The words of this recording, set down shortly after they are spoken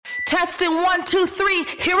Testing 1, 2, 3.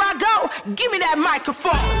 Here I go. Give me that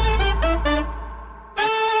microphone.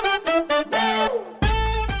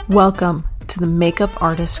 Welcome to the Makeup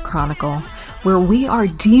Artist Chronicle, where we are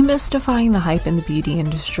demystifying the hype in the beauty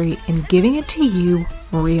industry and giving it to you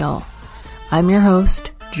real. I'm your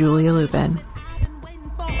host, Julia Lubin.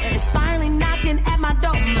 It's finally knocking at my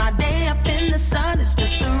door. My day up in the sun is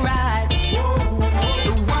just a ride.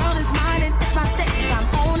 The world is mine and it's my stage. I'm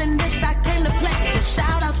owning this, I came to play. Just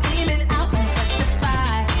shout out, scream it out and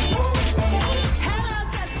testify.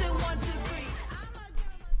 Hello, testing 1, 2, 3.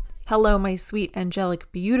 Hello, my sweet,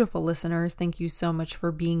 angelic, beautiful listeners. Thank you so much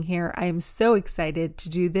for being here. I am so excited to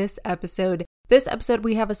do this episode. This episode,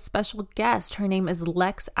 we have a special guest. Her name is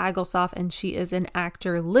Lex Agelsoff, and she is an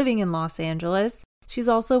actor living in Los Angeles. She's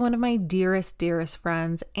also one of my dearest, dearest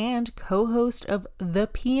friends and co-host of the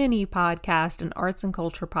Peony podcast, an arts and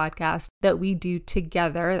culture podcast that we do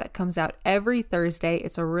together that comes out every Thursday.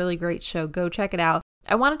 It's a really great show. Go check it out.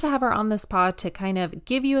 I wanted to have her on this pod to kind of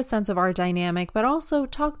give you a sense of our dynamic, but also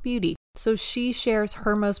talk beauty. So she shares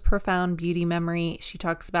her most profound beauty memory. She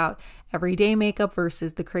talks about everyday makeup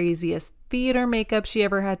versus the craziest theater makeup she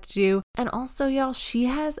ever had to do. And also, y'all, she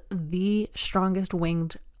has the strongest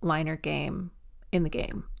winged liner game in the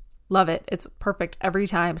game. Love it. It's perfect every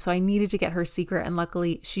time. So I needed to get her secret, and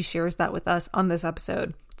luckily she shares that with us on this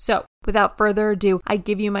episode. So without further ado, I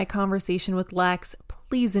give you my conversation with Lex.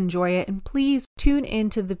 Please enjoy it, and please tune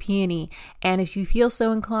into the Peony. And if you feel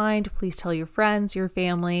so inclined, please tell your friends, your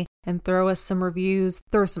family, and throw us some reviews,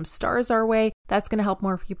 throw some stars our way. That's going to help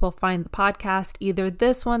more people find the podcast, either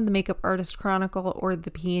this one, the Makeup Artist Chronicle, or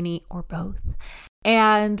the Peony, or both.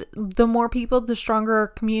 And the more people, the stronger our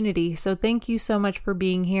community. So thank you so much for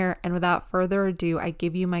being here. And without further ado, I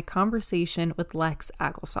give you my conversation with Lex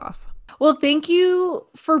Agelsoff. Well, thank you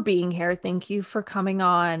for being here. Thank you for coming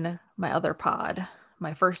on my other pod.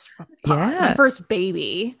 My first pod, my first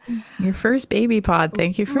baby. Your first baby pod.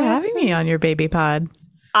 Thank you for having me on your baby pod.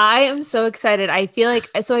 I am so excited. I feel like,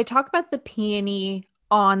 so I talk about the Peony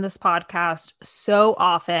on this podcast so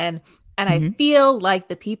often, and I feel like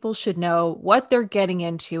the people should know what they're getting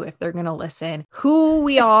into if they're going to listen, who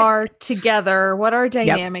we are together, what our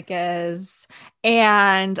dynamic is.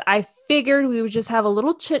 And I figured we would just have a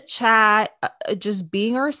little chit chat, just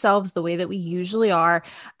being ourselves the way that we usually are.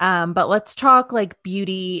 But let's talk like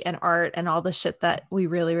beauty and art and all the shit that we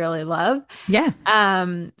really, really love. Yeah.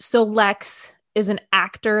 So Lex is an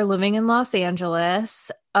actor living in Los Angeles,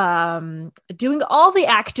 doing all the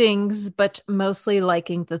actings, but mostly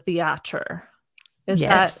liking the theater. Is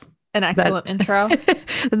that an excellent intro?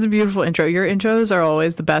 That's a beautiful intro. Your intros are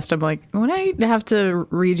always the best. I'm like, when I have to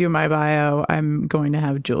read you my bio, I'm going to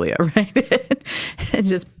have Julia write it and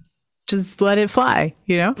just let it fly,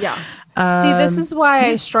 you know? Yeah. See, this is why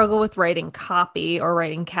I struggle with writing copy or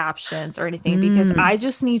writing captions or anything, because I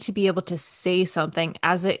just need to be able to say something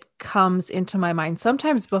as it comes into my mind.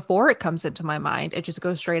 Sometimes before it comes into my mind, it just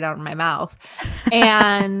goes straight out of my mouth.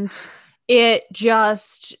 And it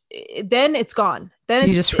just, then it's gone. Then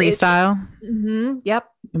you just freestyle? Yep.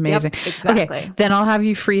 Amazing. Yep, exactly. Okay, then I'll have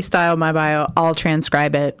you freestyle my bio. I'll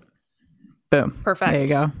transcribe it. Boom. Perfect. There you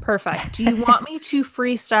go. Perfect. Do you want me to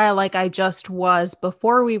freestyle like I just was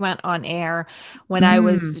before we went on air when I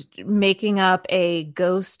was making up a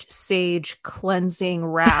Ghost Sage cleansing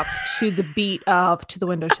rap to the beat of To the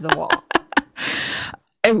Window, to the Wall?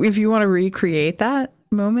 If you want to recreate that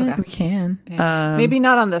moment, we can. Okay. Maybe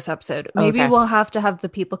not on this episode. Maybe we'll have to have the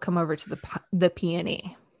people come over to the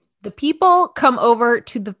Peony. The people come over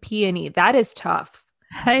to the Peony. That is tough.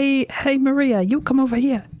 Hey, Maria, you come over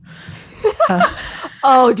here.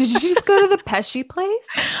 Oh, did you just go to the Pesci place?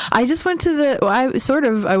 I just went to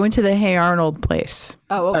I went to the Hey Arnold place.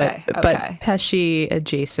 Oh, okay. But Pesci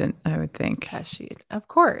adjacent, I would think. Pesci, of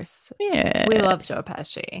course. Yeah. We love Joe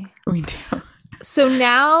Pesci. We do. So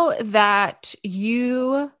now that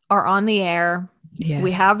you are on the air,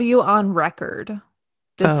 we have you on record.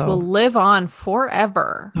 This will live on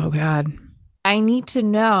forever. Oh, God. I need to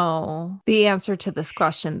know the answer to this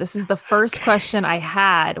question. This is the first question I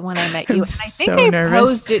had when I met you. And I think I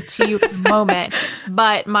posed it to you in a moment,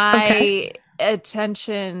 but my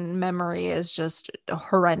attention memory is just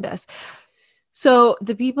horrendous. So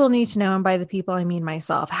the people need to know, and by the people, I mean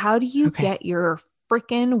myself. How do you get your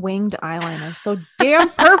freaking winged eyeliner so damn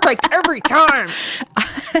perfect every time?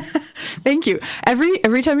 Thank you.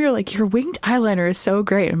 Every time you're like, your winged eyeliner is so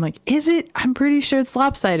great. I'm like, is it? I'm pretty sure it's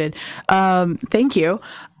lopsided. Thank you.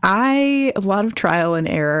 A lot of trial and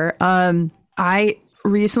error. I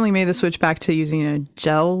recently made the switch back to using a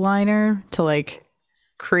gel liner to like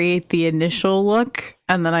create the initial look,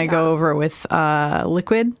 and then I go over with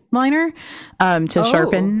liquid liner to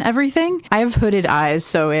sharpen everything. I have hooded eyes,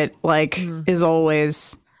 so it is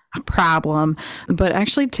always a problem. But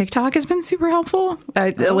actually, TikTok has been super helpful.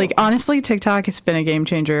 Like, honestly, TikTok has been a game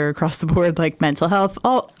changer across the board, like mental health,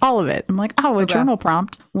 all of it. I'm like, a journal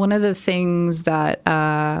prompt. One of the things that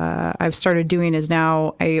I've started doing is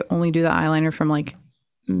now I only do the eyeliner from like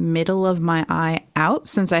middle of my eye out,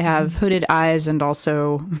 since I have hooded eyes and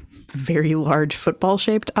also very large football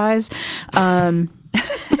shaped eyes.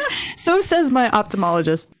 So says my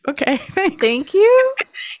ophthalmologist. Okay, thanks. Thank you.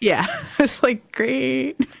 Yeah, it's like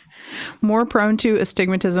great. More prone to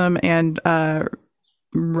astigmatism and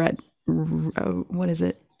what is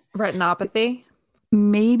it? Retinopathy.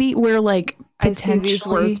 Maybe we're like I see these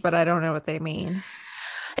words, but I don't know what they mean.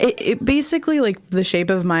 It basically, like, the shape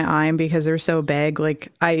of my eye, because they're so big,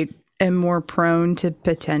 like I am more prone to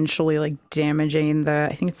potentially like damaging I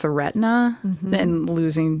think it's the retina and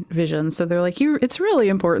losing vision. So they're like, it's really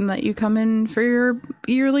important that you come in for your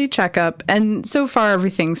yearly checkup. And so far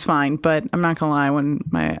everything's fine, but I'm not gonna lie, when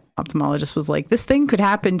my ophthalmologist was like, this thing could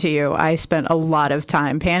happen to you, I spent a lot of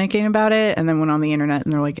time panicking about it, and then went on the internet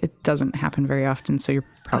and they're like, it doesn't happen very often, so you're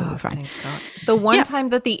probably fine. The one time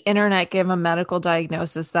that the internet gave a medical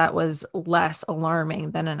diagnosis that was less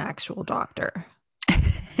alarming than an actual doctor.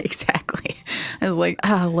 Exactly. I was like,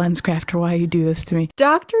 lens crafter, why you do this to me?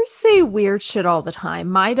 Doctors say weird shit all the time.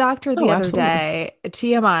 My doctor the other day,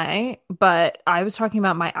 TMI, but I was talking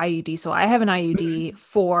about my IUD. So I have an IUD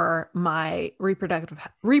for my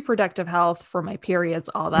reproductive health, for my periods,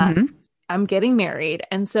 all that. I'm getting married.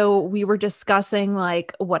 And so we were discussing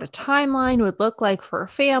like what a timeline would look like for a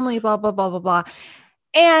family, blah, blah, blah, blah, blah.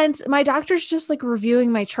 And my doctor's just like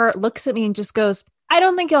reviewing my chart, looks at me and just goes, I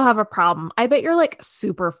don't think you'll have a problem. I bet you're like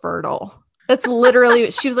super fertile. That's literally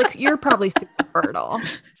what she was like. You're probably super fertile.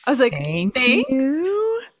 I was like, thanks.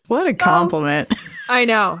 You. What a compliment. I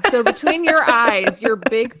know. So between your eyes, your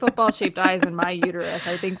big football shaped eyes, and my uterus,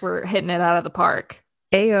 I think we're hitting it out of the park.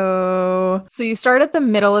 Ayo. So you start at the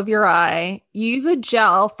middle of your eye. You use a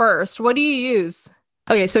gel first. What do you use?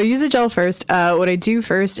 Okay, so I use a gel first. What I do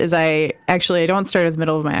first is I don't start at the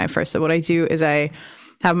middle of my eye first. So what I do is I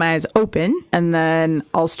have my eyes open, and then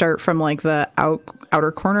I'll start from like the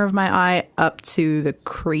outer corner of my eye up to the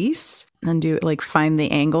crease, and find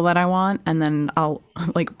the angle that I want, and then I'll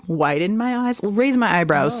like widen my eyes, raise my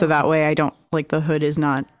eyebrows so that way I don't the hood is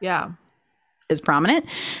not as prominent,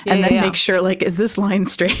 and then make sure is this line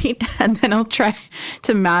straight, and then I'll try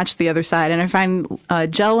to match the other side. And I find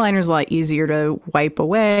gel liner is a lot easier to wipe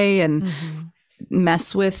away and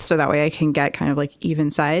mess with, so that way I can get kind of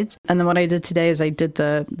even sides. And then what I did today is I did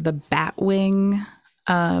the bat wing.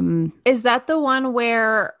 Is that the one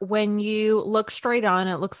where when you look straight on,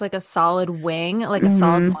 it looks like a solid wing, like a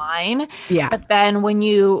solid line? Yeah. But then when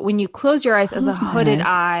you close your eyes as a hooded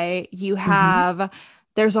eye, you have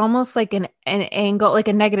there's almost like an angle, like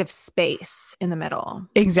a negative space in the middle.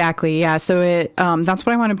 Exactly. Yeah. So that's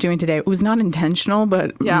what I wound up doing today. It was not intentional,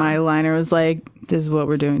 but my liner was like, this is what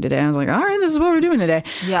we're doing today. I was like, all right, this is what we're doing today.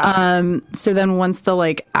 Yeah. So then once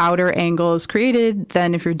the outer angle is created,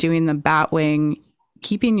 then if you're doing the bat wing,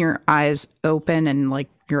 keeping your eyes open and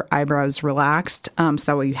your eyebrows relaxed, so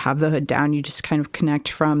that way you have the hood down, you just kind of connect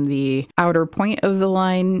from the outer point of the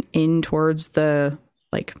line in towards the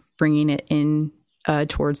bringing it in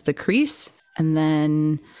towards the crease, and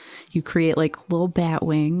then you create little bat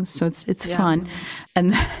wings, so it's fun.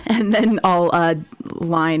 And then I'll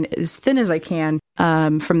line as thin as I can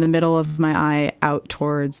from the middle of my eye out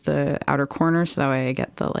towards the outer corner, so that way I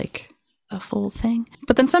get the a full thing.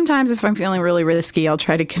 But then sometimes if I'm feeling really risky, I'll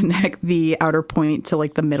try to connect the outer point to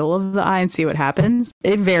the middle of the eye and see what happens.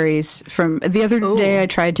 It varies. From the other day, I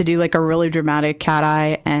tried to do a really dramatic cat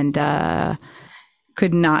eye and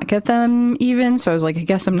could not get them even. So I was like, I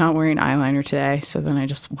guess I'm not wearing eyeliner today. So then I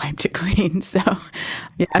just wiped it clean. So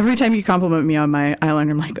yeah, every time you compliment me on my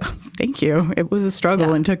eyeliner, I'm like, oh, thank you. It was a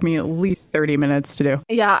struggle and took me at least 30 minutes to do.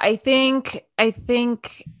 Yeah, I think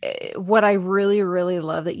what I really, really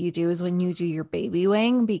love that you do is when you do your baby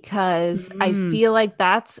wing, because I feel like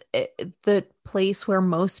that's the place where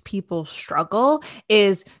most people struggle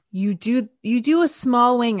is you do a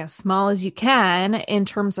small wing as small as you can in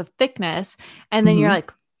terms of thickness, and then you're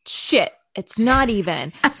like, shit, it's not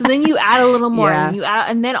even. So then you add a little more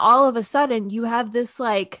and then all of a sudden you have this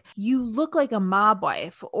you look like a mob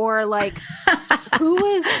wife, or who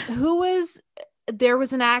was there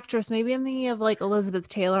was an actress, maybe I'm thinking of Elizabeth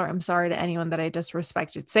Taylor. I'm sorry to anyone that I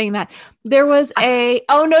disrespected saying that. There was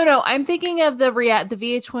I'm thinking of the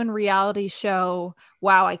VH1 reality show.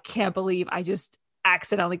 Wow, I can't believe I just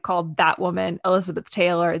accidentally called that woman Elizabeth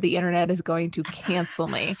Taylor, the internet is going to cancel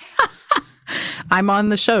me. I'm on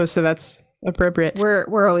the show, so that's appropriate.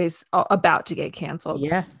 We're always about to get canceled.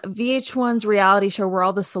 Yeah. VH1's reality show where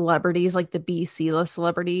all the celebrities, like the B C-list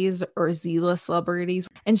celebrities or Z-list celebrities,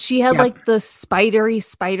 and she had like the spidery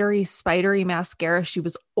mascara. She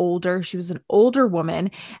was older. She was an older woman,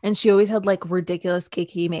 and she always had like ridiculous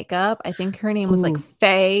cakey makeup. I think her name was like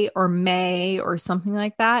Faye or May or something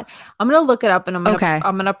like that. I'm gonna look it up and I'm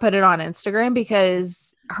gonna put it on Instagram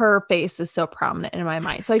because her face is so prominent in my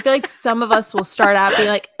mind. So I feel like some of us will start out being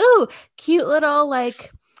like, ooh, cute little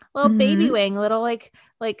baby wing, little like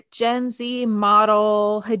Gen Z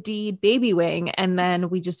model Hadid baby wing. And then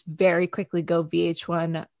we just very quickly go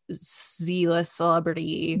VH1 Z-list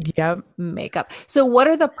celebrity makeup. So what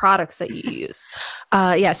are the products that you use?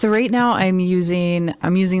 So right now I'm using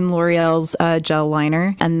L'Oreal's gel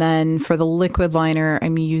liner, and then for the liquid liner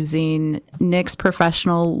I'm using NYX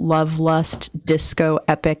Professional Love Lust Disco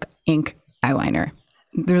Epic Ink eyeliner.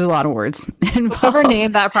 There's a lot of words involved. Whoever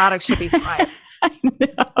named that product should be fired. I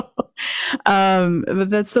know. But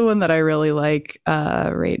that's the one that I really like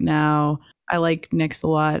right now. I like NYX a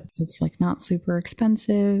lot. It's like not super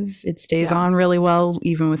expensive. It stays on really well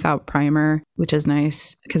even without primer, which is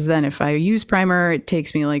nice. Because then if I use primer, it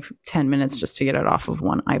takes me like 10 minutes just to get it off of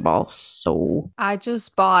one eyeball. So I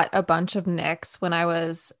just bought a bunch of NYX when I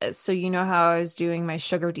was, so you know how I was doing my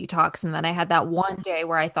sugar detox, and then I had that one day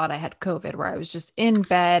where I thought I had COVID, where I was just in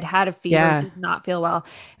bed, had a fever, did not feel well.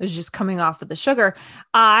 It was just coming off of the sugar.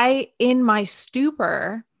 I, in my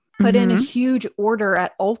stupor, put in a huge order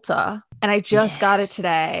at Ulta, and I just got it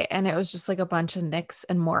today, and it was just like a bunch of NYX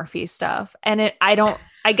and Morphe stuff. And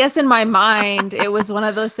I guess in my mind, it was one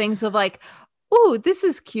of those things of like, ooh, this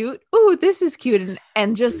is cute. Ooh, this is cute.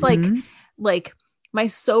 And just like my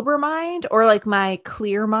sober mind or like my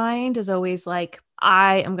clear mind is always like,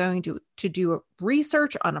 I am going to do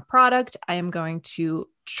research on a product. I am going to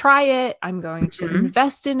try it. I'm going to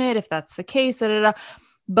invest in it if that's the case.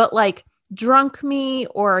 But like, drunk me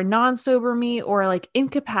or non-sober me or like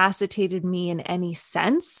incapacitated me in any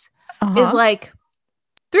sense is like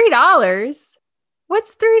 $3.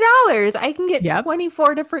 What's $3? I can get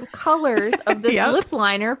 24 different colors of this lip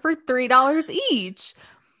liner for $3 each.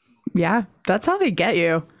 Yeah, that's how they get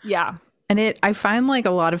you. Yeah. And I find like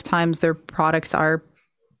a lot of times their products are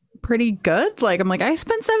pretty good. Like I'm like, I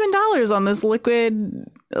spent $7 on this liquid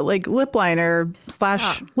like lip liner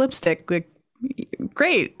 / lipstick. Like,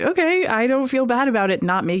 great. Okay. I don't feel bad about it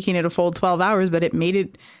not making it a full 12 hours, but it made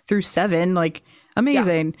it through 7. Like,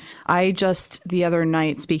 amazing. Yeah. I just the other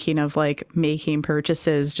night, speaking of like making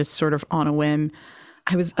purchases just sort of on a whim,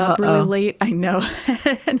 I was up really late. I know.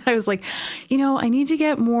 And I was like, I need to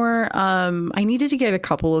get more. I needed to get a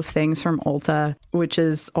couple of things from Ulta, which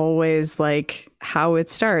is always like how it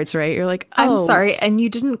starts, right? You're like, I'm sorry. And you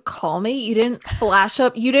didn't call me. You didn't flash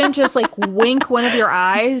up. You didn't just like wink one of your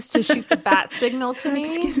eyes to shoot the bat signal to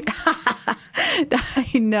me. I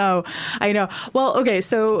know. Well, okay.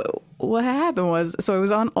 So what happened was, I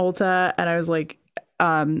was on Ulta and I was like,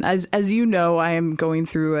 as you know, I am going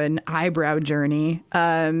through an eyebrow journey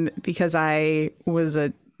because I was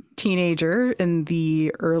a teenager in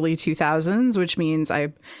the early 2000s, which means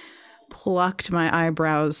I plucked my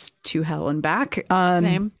eyebrows to hell and back.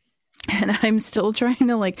 Same. And I'm still trying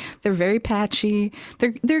to they're very patchy.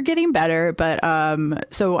 They're getting better. But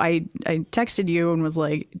so I texted you and was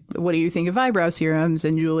like, what do you think of eyebrow serums?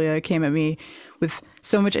 And Julia came at me with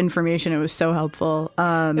so much information. It was so helpful.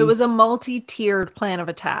 It was a multi-tiered plan of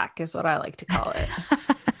attack is what I like to call it.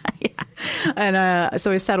 Yeah. And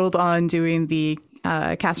so I settled on doing the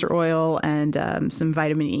castor oil and some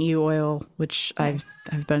vitamin E oil, which I've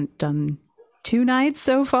done 2 nights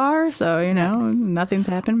so far. So, nothing's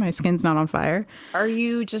happened. My skin's not on fire. Are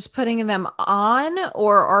you just putting them on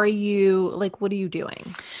or are you what are you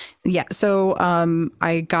doing? Yeah. So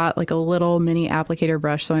I got a little mini applicator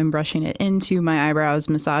brush. So I'm brushing it into my eyebrows,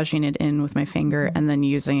 massaging it in with my finger, and then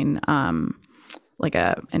using an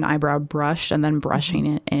eyebrow brush and then brushing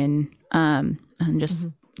it in and just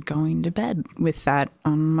going to bed with that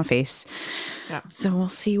on my face. Yeah. So we'll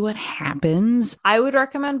see what happens. I would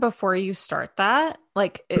recommend before you start that,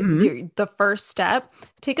 the first step,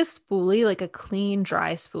 take a spoolie, a clean,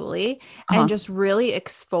 dry spoolie, and just really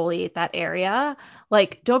exfoliate that area.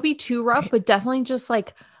 Don't be too rough, but definitely just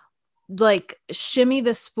shimmy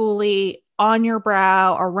the spoolie on your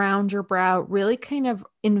brow, around your brow, really kind of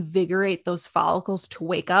invigorate those follicles to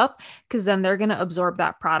wake up, because then they're going to absorb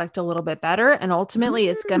that product a little bit better. And ultimately,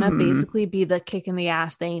 it's going to basically be the kick in the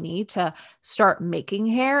ass they need to start making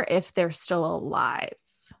hair if they're still alive.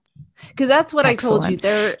 Because that's what I told you.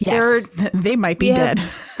 Yes, they might be dead.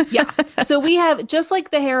 Yeah. So we have, just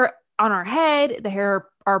like the hair on our head, the hair,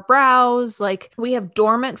 our brows, like we have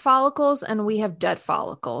dormant follicles and we have dead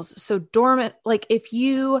follicles. So dormant, like if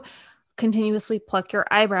you continuously pluck your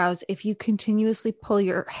eyebrows, if you continuously pull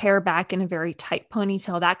your hair back in a very tight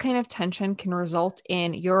ponytail, that kind of tension can result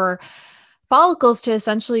in your follicles to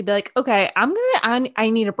essentially be like, okay, I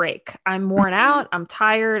need a break. I'm worn out. I'm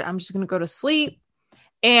tired. I'm just going to go to sleep.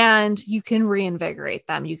 And you can reinvigorate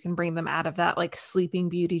them. You can bring them out of that like sleeping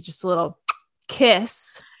beauty, just a little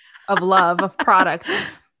kiss of love of product.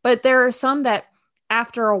 But there are some that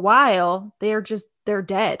after a while, they're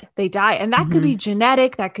dead. They die. And that could be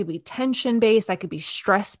genetic. That could be tension based. That could be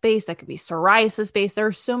stress based. That could be psoriasis based. There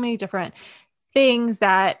are so many different things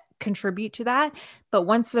that contribute to that. But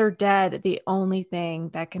once they're dead, the only thing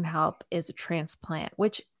that can help is a transplant,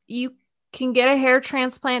 which you can get a hair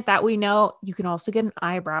transplant that we know. You can also get an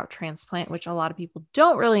eyebrow transplant, which a lot of people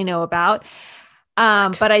don't really know about.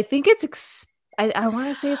 But I think it's, I want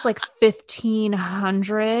to say it's like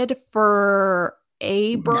 $1,500 for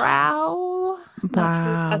a brow. Not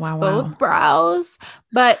sure if that's both brows.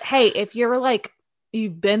 But hey, if you're like,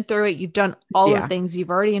 you've been through it, you've done all the things, you've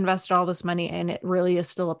already invested all this money, and it really is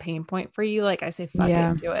still a pain point for you, like I say, fuck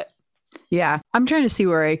it, do it. Yeah. I'm trying to see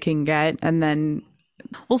where I can get, and then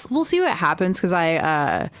we'll see what happens. Cause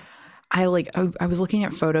I was looking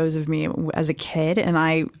at photos of me as a kid, and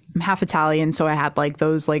I'm half Italian. So I had like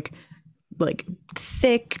those like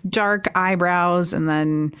thick, dark eyebrows, and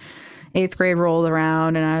then 8th grade rolled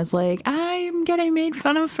around and I was like, I'm getting made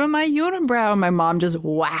fun of for my unibrow. My mom just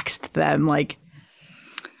waxed them like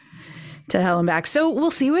to hell and back. So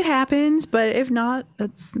we'll see what happens. But if not,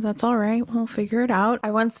 that's all right. We'll figure it out.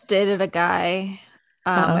 I once dated a guy,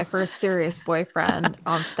 my first serious boyfriend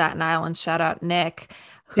on Staten Island, shout out Nick,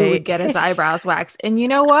 who would get his eyebrows waxed. And you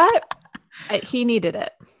know what? He needed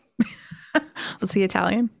it. Was he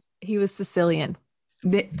Italian? He was Sicilian.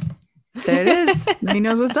 There it is. He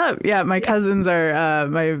knows what's up. Yeah, my cousins are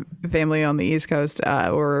my family on the East Coast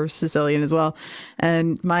or Sicilian as well,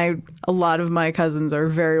 and a lot of my cousins are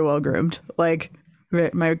very well groomed. Like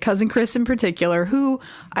my cousin Chris in particular, who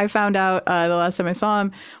I found out the last time I saw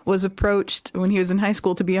him was approached when he was in high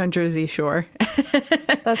school to be on Jersey Shore.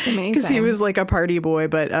 That's amazing. Because he was like a party boy,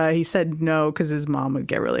 but he said no because his mom would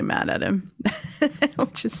get really mad at him,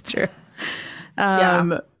 which is true.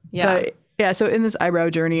 But, yeah, so in this eyebrow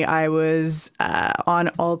journey, I was on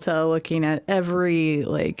Ulta looking at every,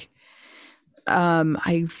 like,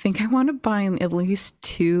 I think I want to buy at least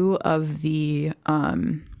 2 of the,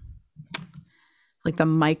 like the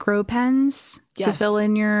micro pens to fill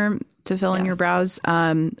in your brows.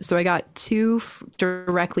 So I got 2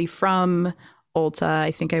 directly from Ulta. I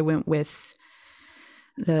think I went with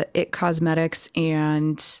the It Cosmetics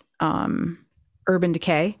and Urban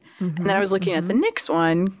Decay. And then I was looking at the NYX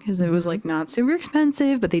one because it was like not super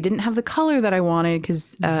expensive, but they didn't have the color that I wanted because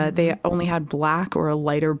they only had black or a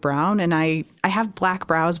lighter brown. And I have black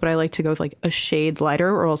brows, but I like to go with like a shade lighter,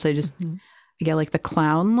 or else I just I get like the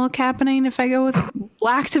clown look happening if I go with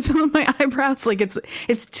black to fill in my eyebrows. Like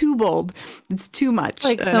it's too bold. It's too much.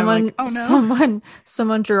 Like someone,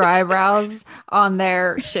 someone drew eyebrows on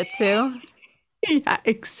their Shih Tzu. Yeah,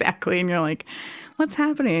 exactly. And you're like, what's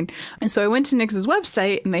happening? And so I went to NYX's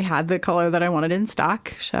website and they had the color that I wanted in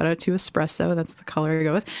stock. Shout out to Espresso. That's the color I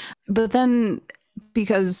go with. But then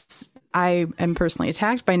because I am personally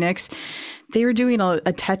attacked by NYX, they were doing a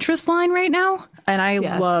Tetris line right now. And I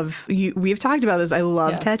love, we've talked about this. I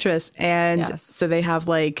love Tetris. And so they have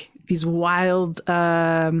like these wild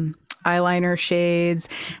eyeliner shades.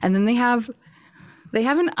 And then they have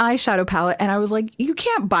an eyeshadow palette, and I was like, you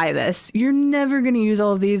can't buy this. You're never going to use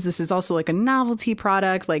all of these. This is also like a novelty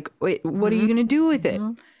product. Like, wait, what are you going to do with it?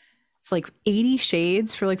 It's like 80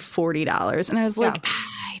 shades for like $40. And I was like,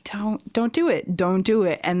 don't do it. Don't do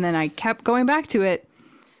it. And then I kept going back to it,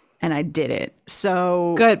 and I did it.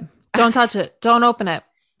 So good. Don't touch it. Don't open it.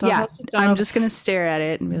 I'm just going to stare at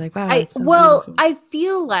it and be like, wow. I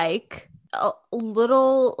feel like a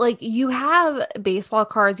little, like, you have baseball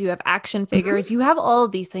cards, you have action figures, you have all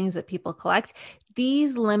of these things that people collect.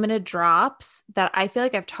 These limited drops that I feel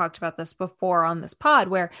like I've talked about this before on this pod,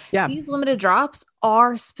 where these limited drops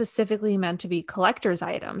are specifically meant to be collector's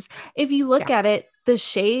items. If you look at it, the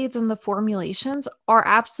shades and the formulations are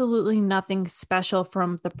absolutely nothing special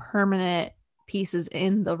from the permanent pieces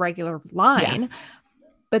in the regular line.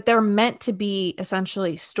 But they're meant to be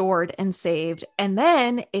essentially stored and saved. And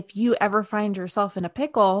then if you ever find yourself in a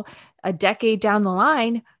pickle a decade down the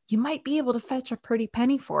line, you might be able to fetch a pretty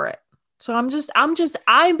penny for it. So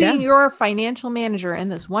I'm being your financial manager in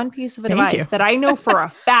this one piece of advice that I know for a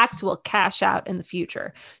fact will cash out in the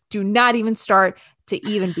future. Do not even start to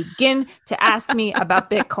even begin to ask me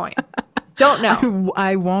about Bitcoin. Don't know.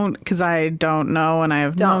 I won't, because I don't know, and I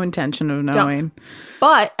have no intention of knowing. Don't.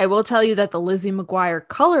 But I will tell you that the Lizzie McGuire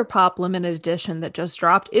Color Pop limited edition that just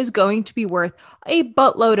dropped is going to be worth a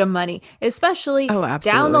buttload of money, especially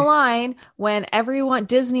down the line when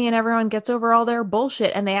Disney and everyone gets over all their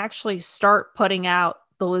bullshit and they actually start putting out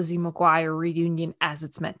the Lizzie McGuire reunion as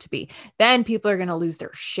it's meant to be. Then people are going to lose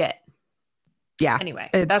their shit. Yeah. Anyway,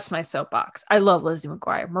 that's my soapbox. I love Lizzie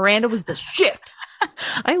McGuire. Miranda was the shit.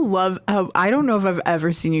 I don't know if I've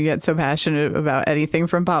ever seen you get so passionate about anything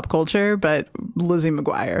from pop culture, but Lizzie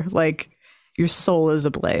McGuire, like, your soul is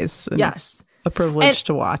ablaze. And yes. It's a privilege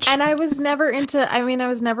to watch. And I was never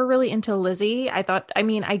really into Lizzie. I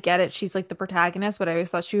get it. She's like the protagonist, but I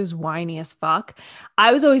always thought she was whiny as fuck.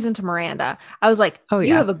 I was always into Miranda. I was like,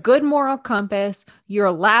 you have a good moral compass.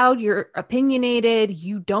 You're loud. You're opinionated.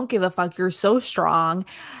 You don't give a fuck. You're so strong.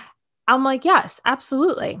 I'm like, yes,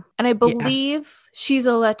 absolutely. And I believe she's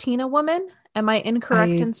a Latina woman. Am I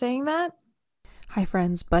incorrect in saying that? Hi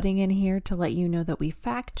friends, butting in here to let you know that we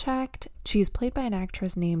fact checked. She's played by an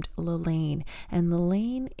actress named Lelaine, and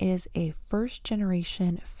Lelaine is a first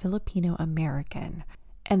generation Filipino American.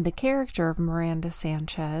 And the character of Miranda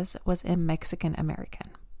Sanchez was a Mexican American.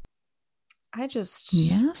 I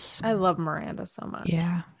love Miranda so much.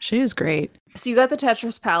 Yeah, she is great. So you got the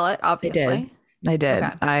Tetris palette, obviously. I did.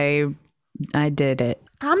 Okay. I did it.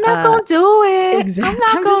 I'm not gonna do it. Exactly. I'm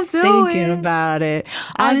not gonna do it. Thinking about it.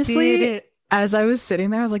 Honestly, I did it. As I was sitting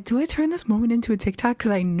there, I was like, do I turn this moment into a TikTok?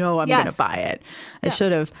 Because I know I'm going to buy it. I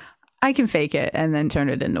should have. I can fake it and then turn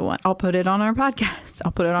it into one. I'll put it on our podcast.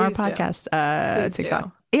 TikTok.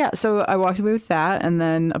 Do. Yeah. So I walked away with that and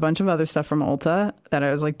then a bunch of other stuff from Ulta that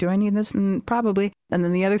I was like, do I need this? Probably. And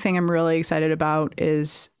then the other thing I'm really excited about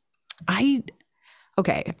is I'm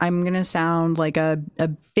going to sound like a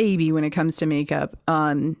baby when it comes to makeup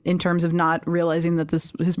in terms of not realizing that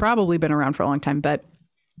this has probably been around for a long time. But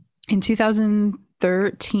in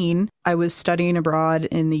 2013, I was studying abroad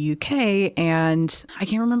in the UK, and I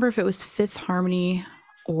can't remember if it was Fifth Harmony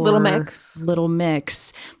or Little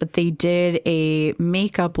Mix, but they did a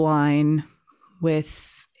makeup line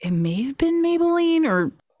with, it may have been Maybelline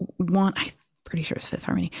or one, I'm pretty sure it's Fifth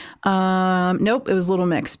Harmony. Nope, it was Little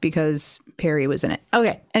Mix because Perry was in it.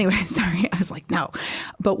 Okay, anyway, sorry. I was like, no.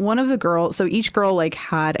 But one of the girls, so each girl like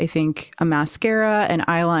had, I think, a mascara, an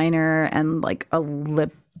eyeliner, and like a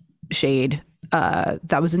lip shade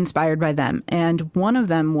that was inspired by them. And one of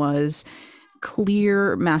them was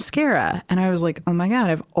clear mascara. And I was like, oh my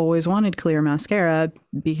God, I've always wanted clear mascara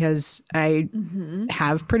because I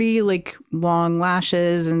have pretty like long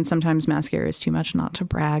lashes and sometimes mascara is too much, not to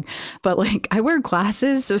brag. But like I wear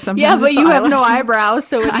glasses, so sometimes yeah, but you have no eyebrows,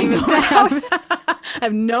 so it evens out. I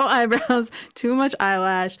have no eyebrows, too much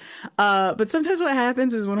eyelash. But sometimes what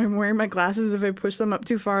happens is when I'm wearing my glasses, if I push them up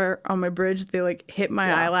too far on my bridge, they like hit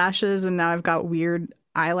my eyelashes, and now I've got weird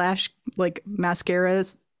eyelash like mascara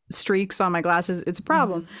streaks on my glasses. It's a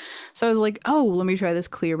problem. So I was like, oh, let me try this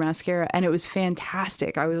clear mascara, and it was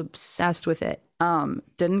fantastic. I was obsessed with it.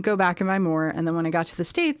 Didn't go back and buy more. And then when I got to the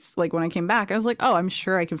States, like when I came back, I was like, oh, I'm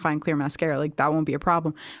sure I can find clear mascara. Like that won't be a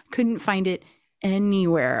problem. Couldn't find it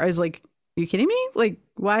anywhere. I was like, are you kidding me? Like,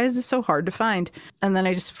 why is this so hard to find? And then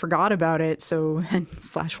I just forgot about it. So and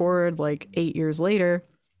flash forward like 8 years later,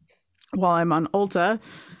 while I'm on Ulta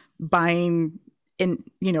buying a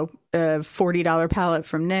 $40 palette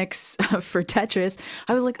from NYX for Tetris,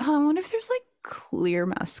 I was like, oh, I wonder if there's like clear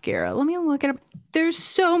mascara. Let me look it up. There's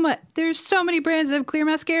so many brands that have clear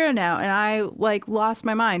mascara now, and I like lost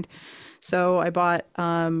my mind. So I bought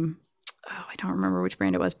I don't remember which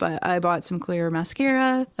brand it was, but I bought some clear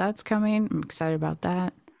mascara. That's coming. I'm excited about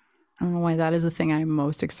that. I don't know why that is the thing I'm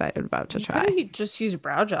most excited about to try. You just use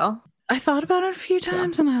brow gel. I thought about it a few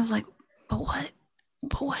times and I was like, but what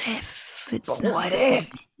if it's not? What if?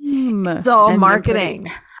 It's all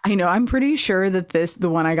marketing. I know. I'm pretty sure that the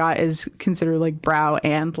one I got is considered like brow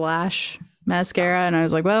and lash mascara. And I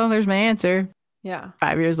was like, well, there's my answer. Yeah.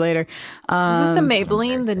 5 years later. Is it the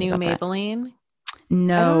Maybelline, the new Maybelline? That.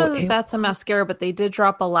 No. I don't know that that's a mascara, but they did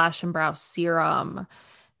drop a lash and brow serum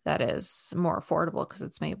that is more affordable because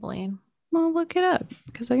it's Maybelline. Well, look it up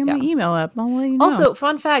because I got my email up. I'll let you know. Also,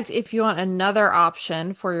 fun fact, if you want another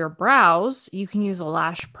option for your brows, you can use a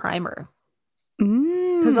lash primer.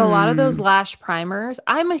 Because a lot of those lash primers,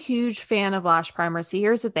 I'm a huge fan of lash primers. See,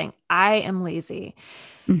 here's the thing. I am lazy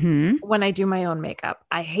when I do my own makeup.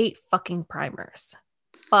 I hate fucking primers.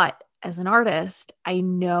 But as an artist, I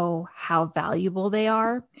know how valuable they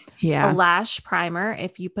are. Yeah. A lash primer,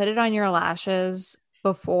 if you put it on your lashes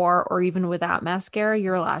before or even without mascara,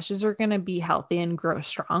 your lashes are going to be healthy and grow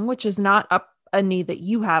strong, which is not a need that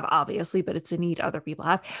you have, obviously, but it's a need other people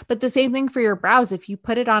have. But the same thing for your brows. If you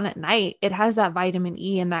put it on at night, it has that vitamin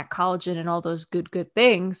E and that collagen and all those good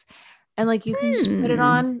things. And like you can just put it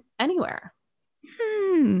on anywhere.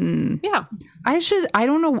 Yeah. I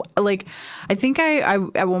don't know. Like, I think I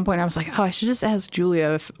at one point I was like, oh, I should just ask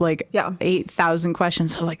Julia if 8,000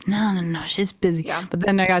 questions. I was like, no, she's busy. Yeah. But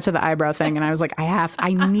then I got to the eyebrow thing and I was like,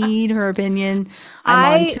 I need her opinion.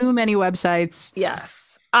 I'm on too many websites. Yes.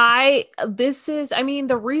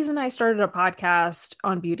 The reason I started a podcast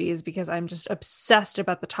on beauty is because I'm just obsessed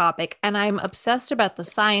about the topic, and I'm obsessed about the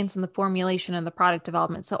science and the formulation and the product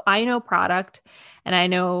development. So I know product, and I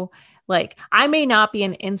know, like, I may not be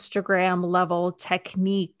an Instagram level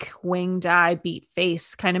technique, wing dye, beat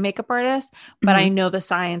face kind of makeup artist, but I know the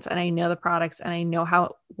science and I know the products and I know how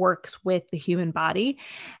it works with the human body.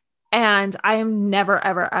 And I am never,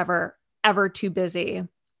 ever, ever, ever too busy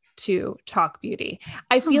to talk beauty.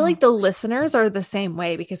 I feel like the listeners are the same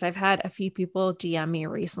way, because I've had a few people DM me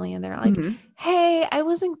recently and they're like, hey, I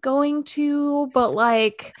wasn't going to, but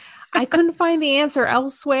like, I couldn't find the answer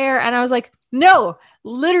elsewhere. And I was like, no,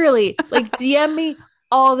 literally, like, DM me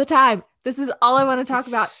all the time. This is all I want to talk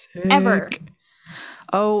about ever.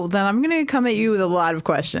 Oh, then I'm going to come at you with a lot of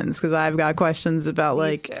questions, because I've got questions about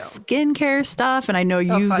like skincare stuff. And I know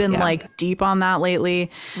you've been like deep on that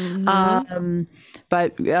lately.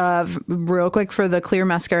 But real quick, for the clear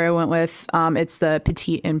mascara I went with, it's the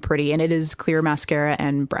Petite and Pretty, and it is clear mascara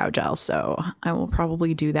and brow gel. So I will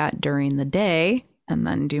probably do that during the day and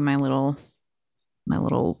then do my little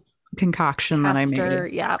concoction that I made.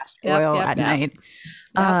 Oil at night.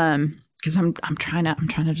 Because I'm trying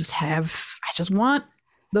to just I just want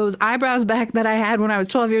those eyebrows back that I had when I was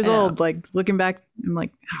 12 years old. Like, looking back, I'm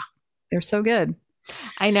like, oh, they're so good.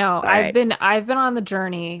 I know. I've been on the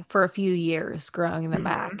journey for a few years growing them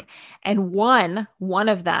back. And one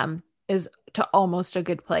of them is to almost a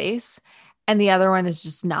good place. And the other one is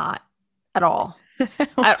just not at all.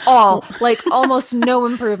 At all. Like, almost no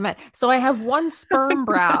improvement. So I have one sperm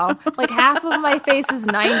brow, like half of my face is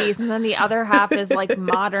 90s and then the other half is like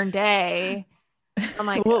modern day. I'm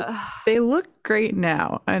like, they look great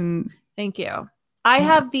now. And thank you. I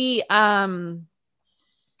have the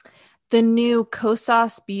new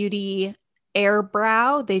Kosas Beauty Air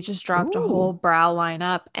Brow. They just dropped a whole brow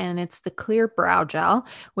lineup, and it's the clear brow gel,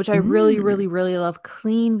 which I really, really, really love.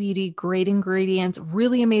 Clean beauty, great ingredients,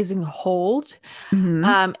 really amazing hold.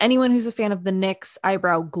 Anyone who's a fan of the NYX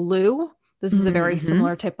eyebrow glue, this is a very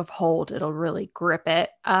similar type of hold. It'll really grip it.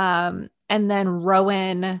 And then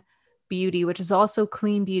Rowan Beauty, which is also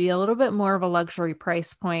clean beauty, a little bit more of a luxury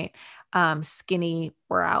price point, skinny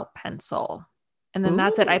brow pencil. And then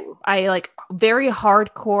that's it. I like very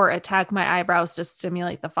hardcore attack my eyebrows to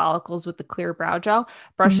stimulate the follicles with the clear brow gel,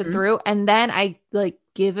 brush it through. And then I like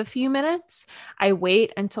give a few minutes. I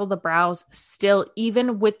wait until the brows still,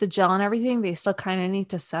 even with the gel and everything, they still kind of need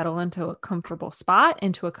to settle into a comfortable spot,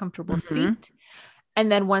 into a comfortable seat.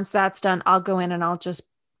 And then once that's done, I'll go in and I'll just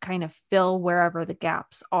kind of fill wherever the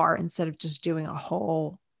gaps are instead of just doing a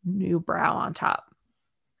whole new brow on top.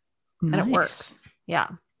 And it works. Yeah,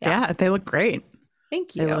 they look great.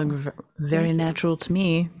 Thank you. They look very natural to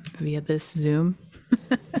me via this Zoom.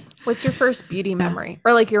 What's your first beauty memory,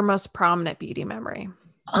 or like your most prominent beauty memory,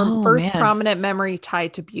 or prominent memory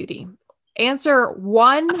tied to beauty? Answer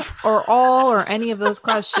one or all or any of those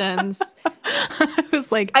questions. I was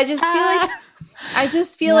like, I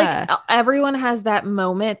just feel like everyone has that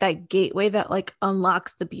moment, that gateway that like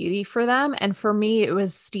unlocks the beauty for them. And for me, it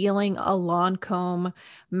was stealing a Lancome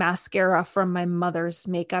mascara from my mother's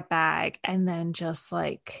makeup bag. And then just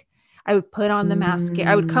like, I would put on the mascara.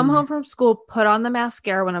 I would come home from school, put on the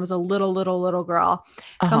mascara when I was a little girl,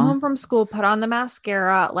 come home from school, put on the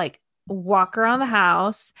mascara, like walk around the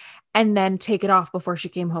house, and then take it off before she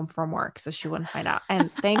came home from work so she wouldn't find out.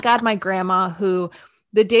 And thank God my grandma, who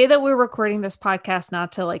the day that we're recording this podcast,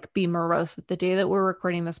 not to like be morose, but the day that we're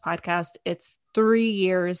recording this podcast, it's 3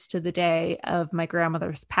 years to the day of my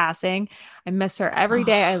grandmother's passing. I miss her every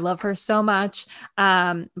day. I love her so much.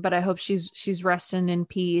 But I hope she's resting in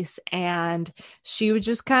peace. And she would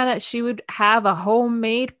just she would have a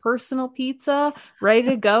homemade personal pizza ready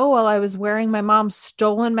to go while I was wearing my mom's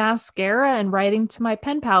stolen mascara and writing to my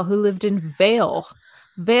pen pal who lived in Vail,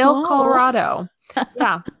 Colorado.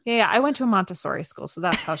 Yeah. I went to a Montessori school, so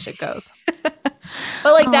that's how shit goes.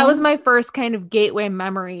 But like that was my first kind of gateway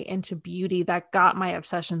memory into beauty that got my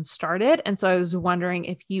obsession started. And so I was wondering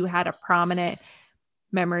if you had a prominent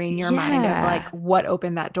memory in your mind of like what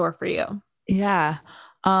opened that door for you? Yeah.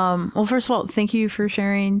 Well, first of all, thank you for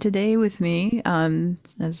sharing today with me.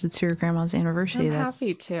 As it's your grandma's anniversary. I'm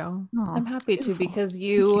happy to. Aw, I'm happy to, beautiful. because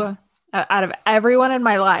you, out of everyone in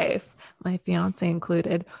my life, my fiance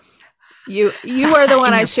included, you are the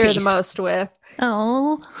one I share the most with.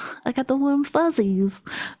 Oh, I got the warm fuzzies.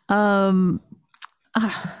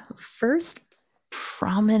 First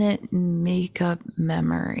prominent makeup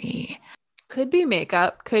memory. Could be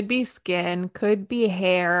makeup, could be skin, could be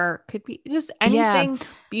hair, could be just anything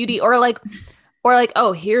beauty, or like,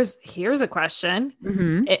 oh, here's a question.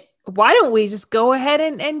 Mm-hmm. Why don't we just go ahead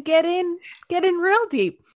and get in real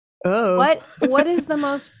deep? Oh, What is the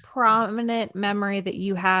most prominent memory that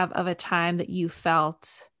you have of a time that you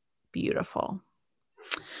felt beautiful?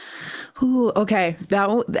 Ooh, okay.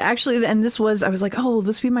 Actually, and this was, I was like, oh, will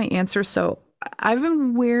this be my answer? So I've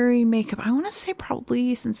been wearing makeup, I want to say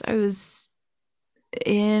probably since I was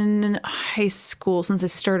in high school, since I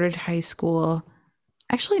started high school.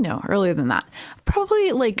 Actually, no, earlier than that.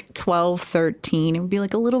 Probably like 12, 13. It would be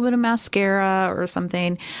like a little bit of mascara or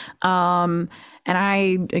something. And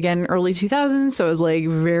I, again, early 2000s, so I was like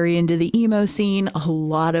very into the emo scene. A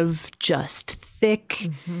lot of just thick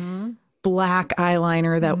black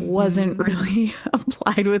eyeliner that wasn't really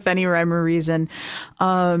applied with any rhyme or reason.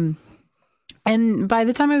 And by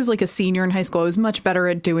the time I was like a senior in high school, I was much better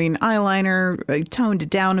at doing eyeliner. I toned it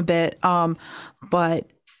down a bit. But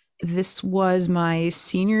this was my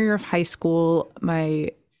senior year of high school.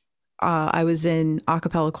 I was in a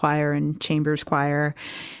cappella choir and chambers choir,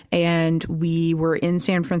 and we were in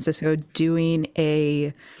San Francisco doing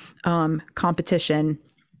a competition.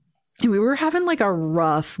 And we were having like a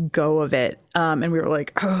rough go of it. And we were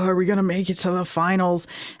like, oh, are we going to make it to the finals?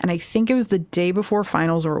 And I think it was the day before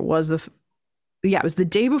finals, or it was it was the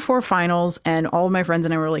day before finals, and all of my friends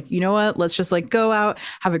and I were like, you know what, let's just like go out,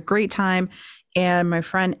 have a great time. And my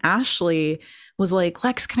friend Ashley was like,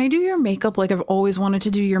 Lex, can I do your makeup? Like, I've always wanted to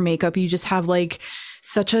do your makeup. You just have like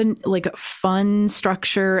such a like fun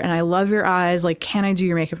structure, and I love your eyes. Like, can I do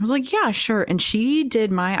your makeup? I was like, yeah, sure. And she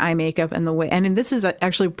did my eye makeup, and this is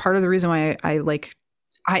actually part of the reason why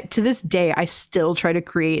I to this day, I still try to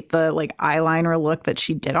create the like eyeliner look that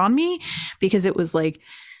she did on me, because it was like,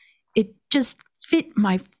 it just fit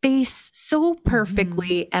my face so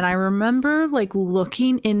perfectly. And I remember like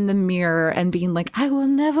looking in the mirror and being like, I will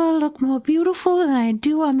never look more beautiful than I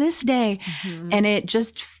do on this day. And it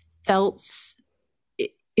just felt,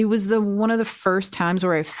 it was one of the first times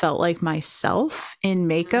where I felt like myself in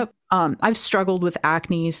makeup. I've struggled with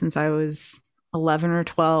acne since I was 11 or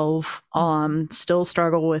 12. Still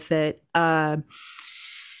struggle with it.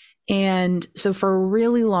 And so for a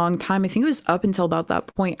really long time, I think it was up until about that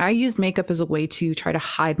point, I used makeup as a way to try to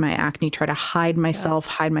hide my acne, try to hide myself,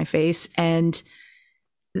 hide my face. And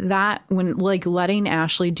that, when like letting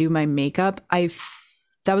Ashley do my makeup,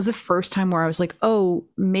 that was the first time where I was like, oh,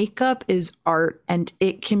 makeup is art, and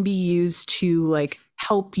it can be used to like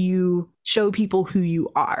help you show people who you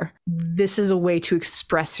are. This is a way to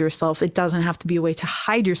express yourself. It doesn't have to be a way to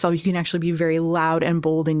hide yourself. You can actually be very loud and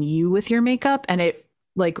bold in you with your makeup. And it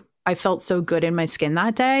like, I felt so good in my skin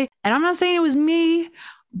that day. And I'm not saying it was me,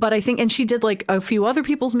 but I think, and she did like a few other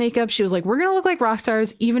people's makeup. She was like, we're going to look like rock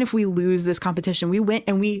stars, even if we lose this competition. We went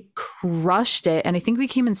and we crushed it. And I think we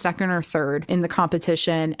came in second or third in the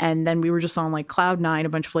competition. And then we were just on like cloud nine, a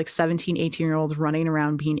bunch of like 17, 18-year-olds running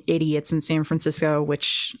around being idiots in San Francisco,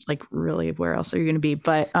 which like really, where else are you going to be?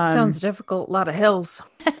 But sounds difficult. A lot of hills.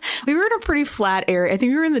 We were in a pretty flat area. I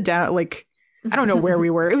think we were in the down, like, I don't know where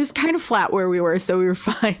we were. It was kind of flat where we were, so we were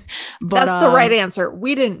fine. But that's the right answer.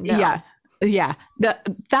 We didn't know. Yeah.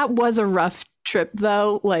 That was a rough trip,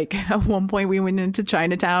 though. Like at one point, we went into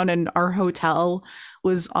Chinatown, and our hotel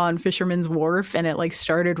was on Fisherman's Wharf, and it like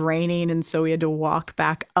started raining, and so we had to walk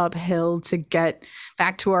back uphill to get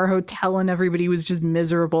back to our hotel, and everybody was just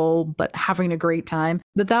miserable but having a great time.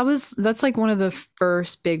 But that's like one of the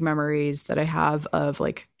first big memories that I have of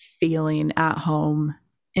like feeling at home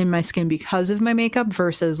in my skin because of my makeup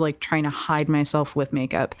versus like trying to hide myself with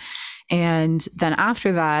makeup. And then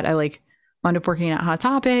after that, I like wound up working at Hot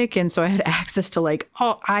Topic. And so I had access to like,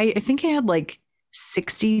 I think I had like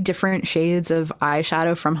 60 different shades of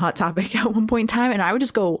eyeshadow from Hot Topic at one point in time. And I would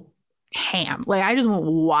just go ham. Like I just went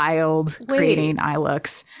wild creating eye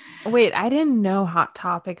looks. Wait, I didn't know Hot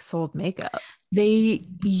Topic sold makeup. They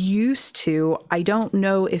used to. I don't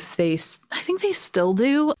know if I think they still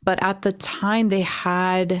do, but at the time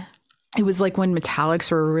it was like when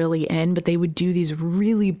metallics were really in, but they would do these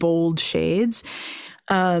really bold shades.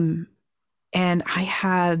 And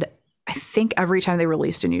I think every time they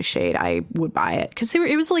released a new shade, I would buy it because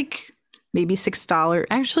it was like maybe $6,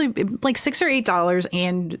 actually like $6 or $8.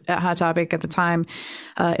 And at Hot Topic at the time,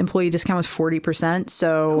 employee discount was 40%.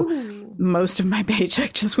 So most of my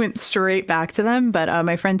paycheck just went straight back to them. But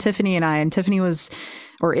my friend Tiffany and Tiffany is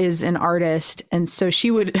an artist. And so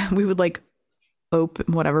we would like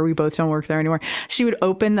open whatever, we both don't work there anymore. She would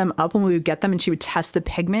open them up when we would get them, and she would test the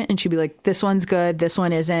pigment, and she'd be like, this one's good, this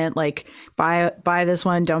one isn't, like buy this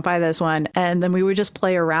one, don't buy this one. And then we would just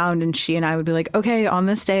play around, and she and I would be like, okay, on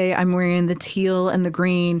this day I'm wearing the teal and the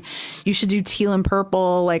green, you should do teal and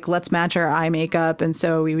purple, like let's match our eye makeup. And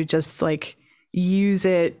so we would just like use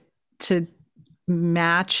it to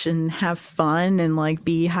match and have fun and like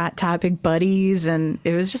be Hot Topic buddies, and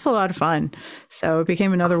it was just a lot of fun. So it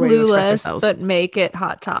became another way to express ourselves. But make it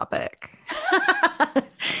Hot Topic.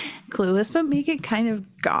 Clueless, but make it kind of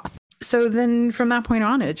goth. So then from that point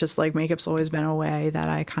on, it just like makeup's always been a way that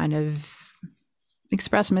I kind of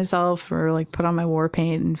express myself or like put on my war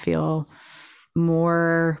paint and feel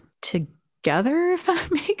more together, if that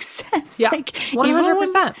makes sense. Yeah, like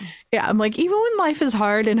 100%. Yeah, I'm like, even when life is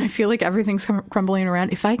hard and I feel like everything's crumbling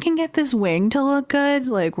around, if I can get this wing to look good,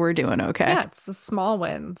 like we're doing okay. Yeah, it's the small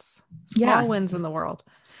wins. Small wins in the world.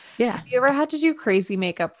 Yeah. Have you ever had to do crazy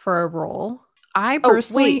makeup for a role? I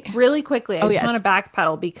personally... wait, really quickly. I just want to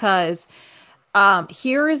backpedal because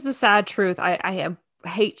here is the sad truth. I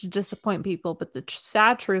hate to disappoint people, but the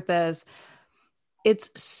sad truth is it's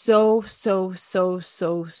so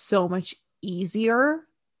much easier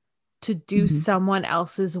to do someone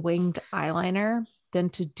else's winged eyeliner than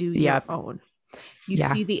to do your own. You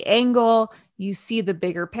see the angle, you see the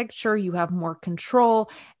bigger picture, you have more control.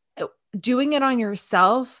 Doing it on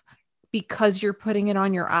yourself, because you're putting it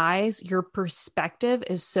on your eyes, your perspective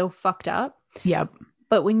is so fucked up. Yep.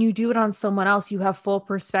 But when you do it on someone else, you have full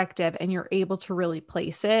perspective and you're able to really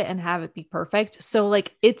place it and have it be perfect. So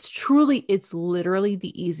like, it's literally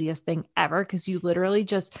the easiest thing ever, because you literally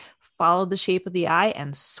just follow the shape of the eye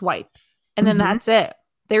and swipe. And then that's it.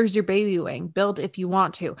 There's your baby wing. Build if you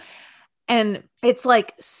want to. And it's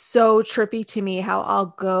like so trippy to me how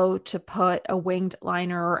I'll go to put a winged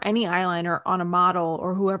liner or any eyeliner on a model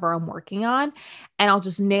or whoever I'm working on, and I'll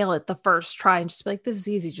just nail it the first try and just be like, this is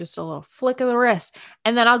easy, just a little flick of the wrist.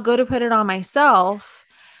 And then I'll go to put it on myself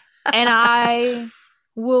and I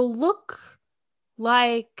will look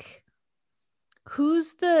like,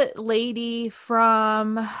 who's the lady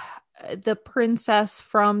from the princess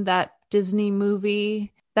from that Disney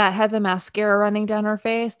movie that had the mascara running down her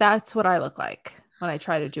face? That's what I look like when I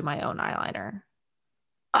try to do my own eyeliner.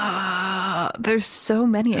 There's so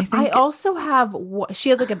many. I also have, she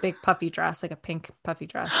had like a big puffy dress, like a pink puffy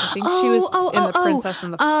dress. I think she was in the Princess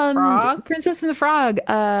and the Frog. Princess and the Frog.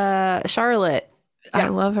 Charlotte. Yeah. I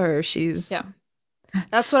love her.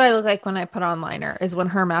 That's what I look like when I put on liner, is when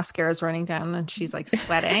her mascara is running down and she's like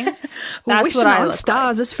sweating. That's Wishing what I on look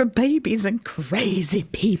Stars like. Is for babies and crazy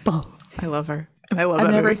people. I love her. And I love I've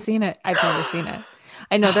that never movie. seen it. I've never seen it.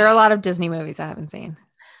 I know there are a lot of Disney movies I haven't seen.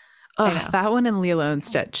 That one and Lilo and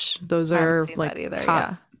Stitch. Those are like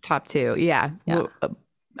top two. Yeah. No,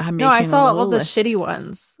 I saw all the shitty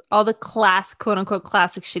ones. All the quote unquote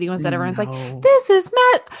classic shitty ones that everyone's like, this is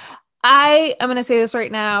I'm going to say this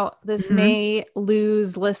right now. This may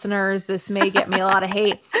lose listeners. This may get me a lot of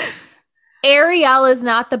hate. Ariel is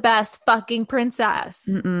not the best fucking princess.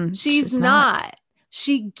 She's not.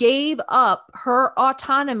 She gave up her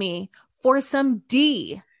autonomy for some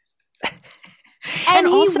D. And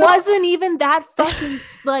he also wasn't even that fucking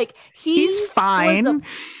like, he's fine.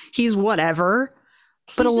 He's whatever.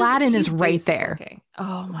 But Aladdin is right there.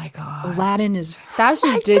 Oh my God. Aladdin is that just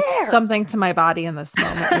right did there. something to my body in this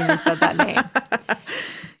moment when you said that name.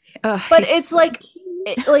 But it's like,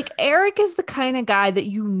 Eric is the kind of guy that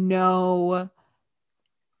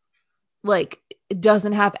like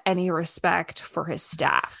doesn't have any respect for his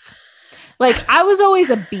staff. Like, I was always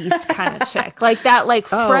a beast kind of chick, like that, like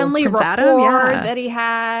friendly Prince rapport Adam, that he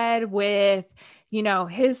had with,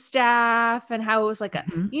 his staff, and how it was like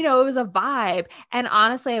it was a vibe. And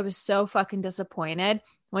honestly, I was so fucking disappointed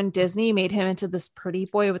when Disney made him into this pretty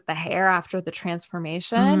boy with the hair after the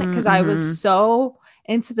transformation, because I was so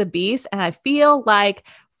into the beast. And I feel like,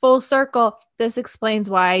 full circle, this explains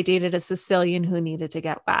why I dated a Sicilian who needed to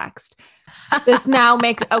get waxed. This now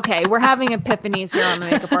makes, okay, we're having epiphanies here on the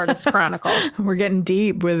Makeup Artist Chronicle. We're getting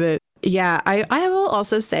deep with it. Yeah, I will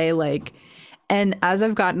also say, like, and as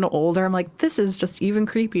I've gotten older, I'm like, this is just even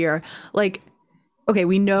creepier. Like, okay,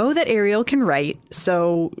 we know that Ariel can write,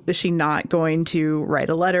 so is she not going to write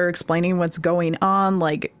a letter explaining what's going on?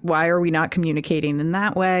 Like, why are we not communicating in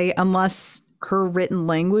that way? Unless her written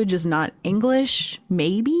language is not English,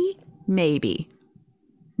 maybe.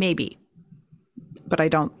 but I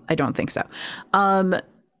don't think so.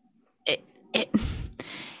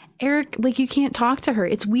 Eric, like, you can't talk to her.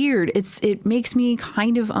 It's weird. It makes me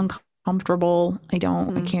kind of uncomfortable. I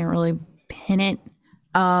can't really pin it.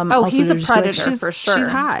 He's a predator for sure. She's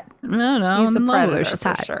hot. No, he's I'm a in love with predator her. She's for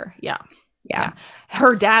hot. sure. Yeah.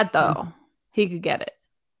 Her dad, though, he could get it.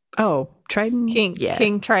 Oh, Triton,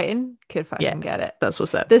 King Triton could fucking get it. That's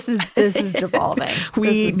what's up. This is devolving.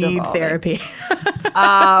 We need therapy.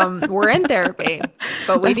 We're in therapy,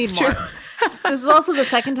 but we need more. This is also the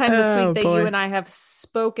second time this week that you and I have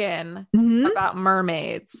spoken about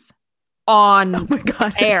mermaids on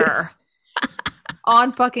air.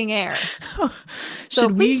 On fucking air. So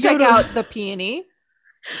please check out the Peony,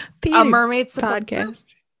 a mermaid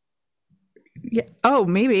podcast. Yeah. Oh,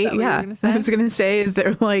 maybe. Yeah. I was gonna say, is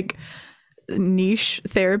there like niche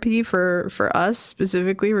therapy for us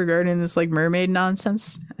specifically regarding this like mermaid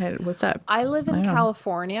nonsense? What's up? I live in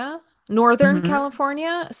California, Northern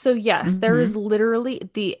California. So yes, there is literally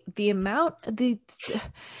the amount the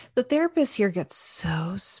therapist here gets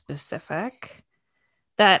so specific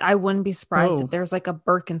that I wouldn't be surprised if there's like a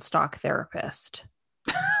Birkenstock therapist.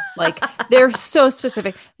 Like, they're so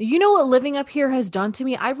specific. You know what living up here has done to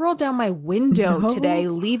me? I rolled down my window today,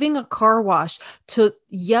 leaving a car wash, to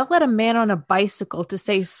yell at a man on a bicycle to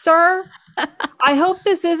say, "Sir, I hope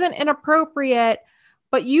this isn't inappropriate,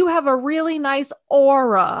 but you have a really nice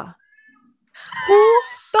aura." Who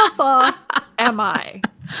the fuck am I?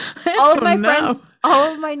 All of my friends,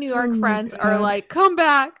 all of my New York friends are like, come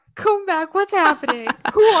back. What's happening?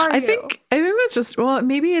 Who are you? I think that's just, well,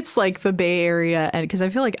 maybe it's like the Bay Area, and because I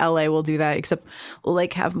feel like LA will do that, except we'll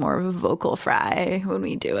like have more of a vocal fry when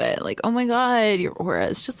we do it. Like, oh my God, your aura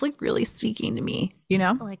is just like really speaking to me, you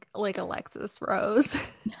know? Like Alexis Rose.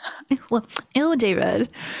 Ew,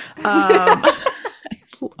 David. I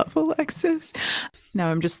love Alexis.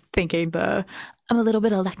 No, I'm just thinking I'm a little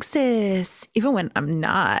bit Alexis, even when I'm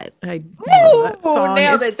not. I love that song.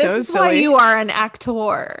 Nailed it. This is why you are an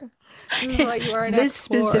actor. This is why you are an actor.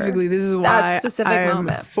 Specifically, this is why I'm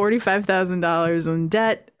 $45,000 in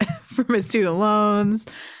debt for my student loans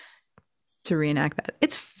to reenact that.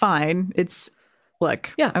 It's fine.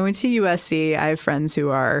 I went to USC. I have friends who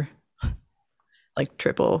are like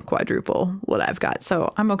triple, quadruple what I've got.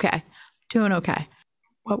 So I'm okay. Doing okay.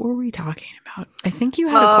 What were we talking about? I think you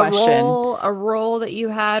had a question. A role that you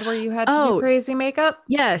had where you had to do crazy makeup?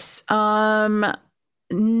 Yes.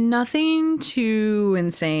 Nothing too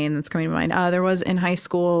insane that's coming to mind. There was in high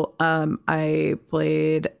school, I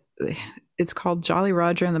played, it's called Jolly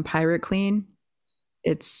Roger and the Pirate Queen.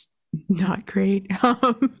 It's not great.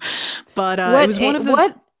 But it was one of the...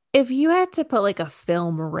 What if you had to put like a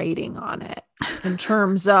film rating on it in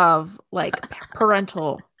terms of like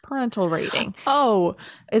parental rating? Oh,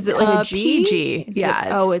 is it like a G? PG?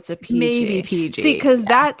 It's a PG. Maybe PG. See, because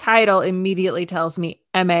that title immediately tells me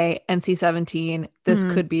MA, NC-17. This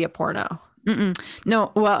could be a porno.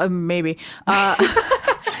 No, well, maybe.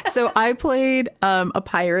 So I played a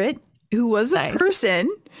pirate who was a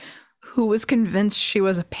person who was convinced she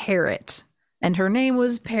was a parrot, and her name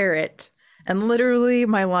was Parrot. And literally,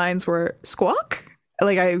 my lines were Squawk.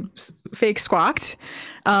 Like, I fake squawked,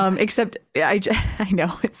 except I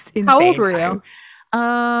know it's insane. How old were you?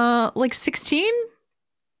 Like 16.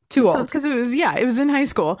 Too old, because it was in high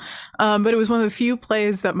school, but it was one of the few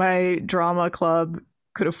plays that my drama club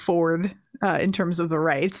could afford in terms of the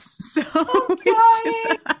rights. So we did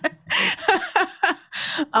that.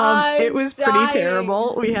 It was pretty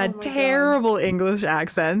terrible. We had terrible English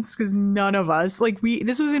accents because none of us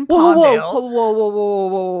this was in Palmdale.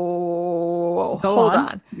 Whoa. Hold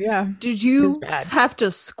on. Yeah. Did you have to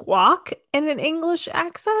squawk in an English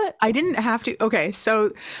accent? I didn't have to. Okay.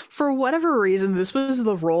 So for whatever reason, this was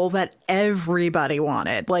the role that everybody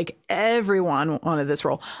wanted. Like, everyone wanted this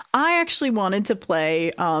role. I actually wanted to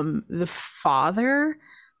play the father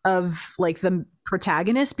of like the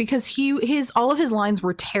protagonist because all of his lines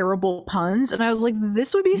were terrible puns, and I was like,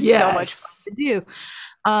 this would be so much fun to do.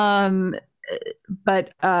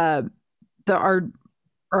 But our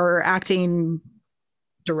acting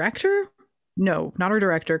director, no, not our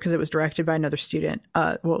director, because it was directed by another student.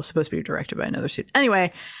 Well, it was supposed to be directed by another student.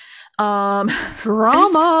 Anyway, drama,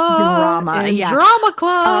 yeah, drama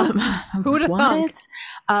club. Who would have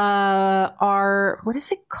thought? What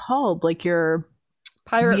is it called? Like your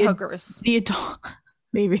pirate hookers, the adult.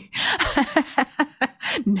 Maybe.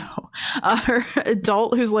 No. Our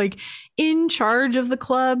adult who's like in charge of the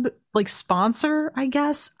club, like sponsor, I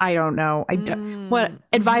guess. I don't know. What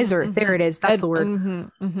advisor? There it is. That's the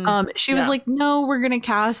word. She was like, no, we're gonna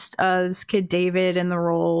cast this kid David in the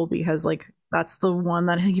role because like that's the one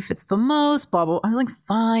that he fits the most. Blah blah. I was like,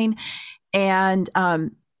 fine. And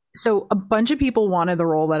so a bunch of people wanted the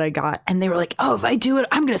role that I got, and they were like, oh, if I do it,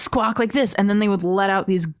 I'm going to squawk like this. And then they would let out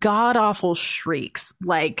these god awful shrieks,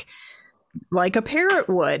 like a parrot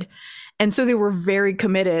would. And so they were very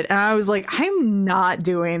committed. And I was like, I'm not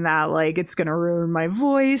doing that. Like, it's going to ruin my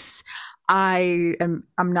voice. I'm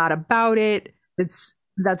not about it.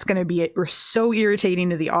 That's going to be so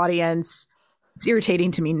irritating to the audience. It's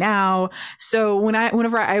irritating to me now. So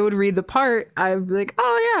whenever I would read the part, I would be like,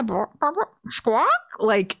 oh yeah, squawk,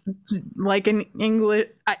 like in English,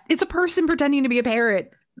 it's a person pretending to be a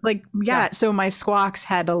parrot. Like, yeah. So my squawks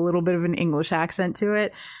had a little bit of an English accent to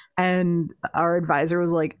it. And our advisor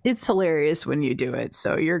was like, it's hilarious when you do it.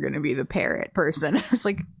 So you're going to be the parrot person. I was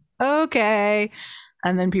like, okay.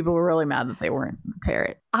 And then people were really mad that they weren't the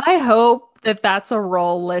parrot. I hope that that's a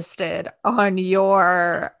role listed on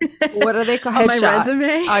your, what are they called? On my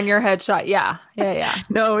resume? On your headshot. Yeah.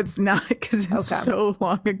 No, it's not, because it's so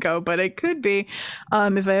long ago, but it could be.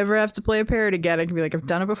 If I ever have to play a parrot again, I can be like, I've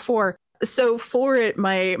done it before. So for it,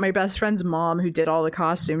 my best friend's mom, who did all the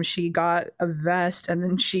costumes, she got a vest and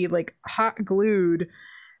then she like hot glued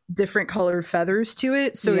different colored feathers to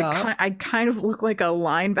it. So I kind of look like a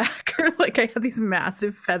linebacker. Like I had these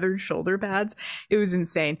massive feathered shoulder pads. It was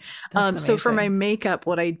insane. So for my makeup,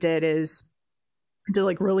 what I did is I did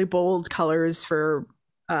like really bold colors for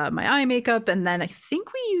my eye makeup. And then I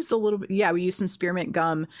think we used we used some spearmint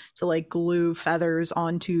gum to like glue feathers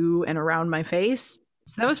onto and around my face.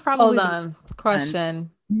 So that was probably. Hold on.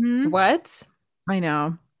 Question. Mm-hmm. What? I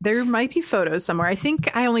know. There might be photos somewhere. I think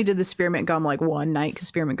I only did the spearmint gum like one night because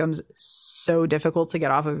spearmint gum's so difficult to get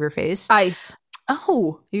off of your face. Ice.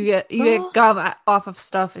 Oh. You get gum off of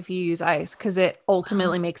stuff if you use ice because it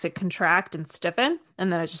ultimately makes it contract and stiffen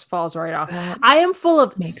and then it just falls right off. I am full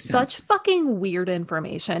of such fucking weird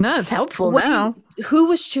information. No, it's helpful now. Who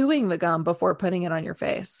was chewing the gum before putting it on your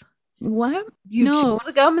face? What? You chew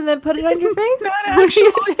the gum and then put it on your face? Not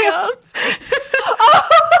actual gum.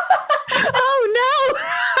 Oh no.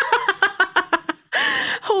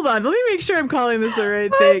 Hold on. Let me make sure I'm calling this the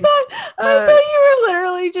right thing. I thought you were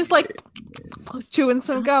literally just like chewing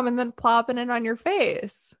some gum and then plopping it on your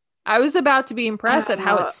face. I was about to be impressed at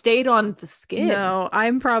how it stayed on the skin. No,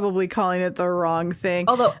 I'm probably calling it the wrong thing.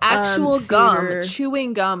 Although actual gum,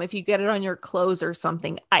 chewing gum, if you get it on your clothes or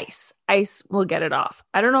something, ice will get it off.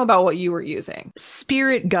 I don't know about what you were using.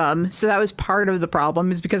 Spirit gum. So that was part of the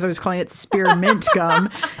problem, is because I was calling it spearmint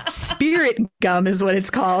gum. Spirit gum is what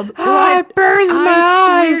it's called. It burns my eyes.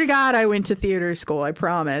 I swear to God, I went to theater school. I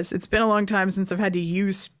promise. It's been a long time since I've had to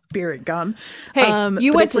use spirit gum. Hey,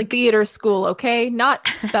 you went to theater school, okay? Not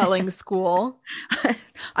spelling school.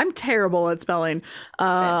 I'm terrible at spelling.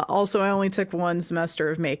 Also, I only took one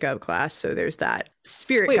semester of makeup class, so there's that.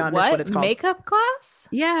 Spirit gum is what it's called. Makeup class?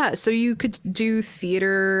 Yeah, so you could do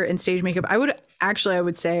theater and stage makeup. I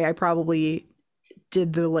would say I probably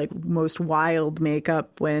did the like most wild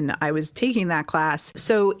makeup when I was taking that class.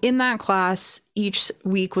 So in that class, each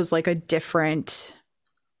week was like a different.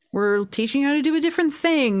 We're teaching you how to do a different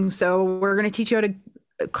thing. So we're going to teach you how to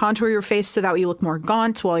contour your face so that way you look more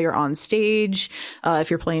gaunt while you're on stage. If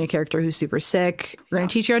you're playing a character who's super sick, we're going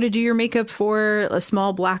to teach you how to do your makeup for a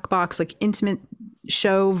small black box, like intimate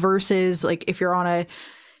show versus like if you're on a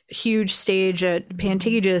huge stage at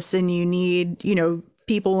Pantages and you need,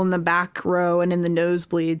 people in the back row and in the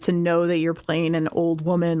nosebleed to know that you're playing an old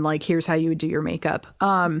woman. Like, here's how you would do your makeup.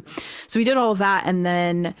 So we did all of that. And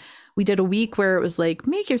then we did a week where it was like,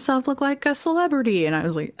 make yourself look like a celebrity. And I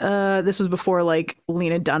was like, this was before like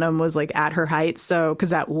Lena Dunham was like at her height. So,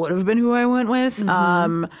 cause that would have been who I went with.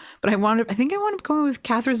 Mm-hmm. But I think I wound up going with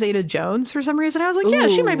Catherine Zeta-Jones for some reason. I was like, yeah,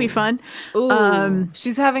 she might be fun.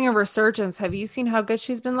 She's having a resurgence. Have you seen how good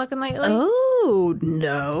she's been looking lately? Oh,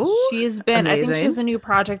 no. She's been, amazing. I think she has a new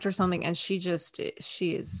project or something. And she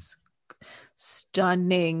is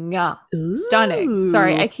stunning. Stunning.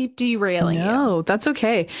 Sorry, I keep derailing you. No, that's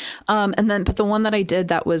okay. But the one that I did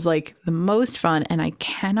that was like the most fun, and I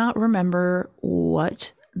cannot remember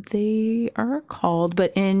what they are called,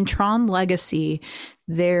 but in Tron Legacy,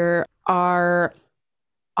 there are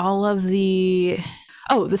all of the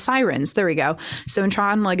sirens. There we go. So in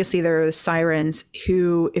Tron Legacy, there are the sirens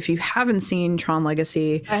who, if you haven't seen Tron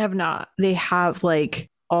Legacy, I have not. They have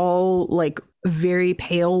like all like very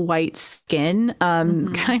pale white skin.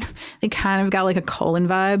 They kind of got like a Colin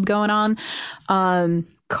vibe going on.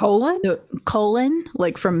 Colin,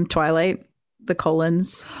 like from Twilight, the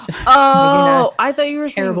Colons. So, I thought you were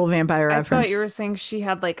saying terrible vampire reference. I thought you were saying she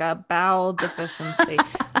had like a bowel deficiency.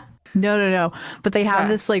 No. But they have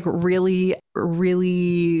this like really,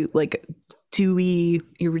 really like dewy,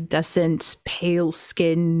 iridescent, pale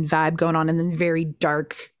skin vibe going on, and then very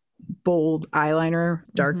dark bold eyeliner,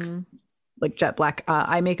 dark, like jet black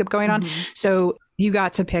eye makeup going on. So you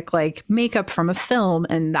got to pick like makeup from a film,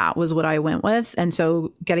 and that was what I went with. And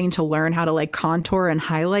so getting to learn how to like contour and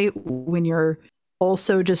highlight when you're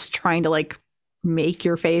also just trying to like make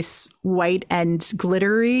your face white and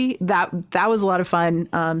glittery, that was a lot of fun.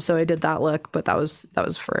 So I did that look, but that was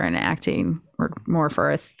for an acting or more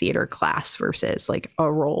for a theater class versus like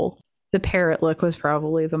a role. The parrot look was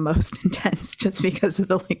probably the most intense just because of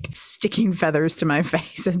the like sticking feathers to my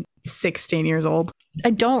face at 16 years old.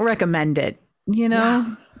 I don't recommend it. You know,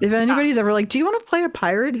 yeah. If anybody's ever like, do you want to play a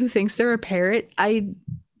pirate who thinks they're a parrot? I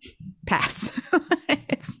pass.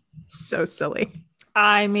 It's so silly.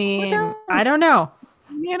 I mean, I don't know.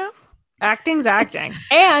 You know, acting's acting.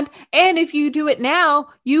 And if you do it now,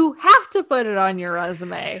 you have to put it on your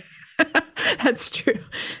resume. That's true.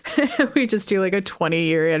 We just do like a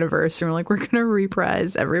 20-year anniversary. We're like, we're going to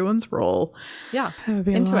reprise everyone's role. Yeah.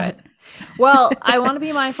 Into it. Well, I want to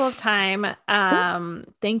be mindful of time.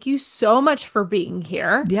 Thank you so much for being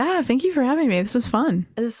here. Yeah, thank you for having me. This was fun.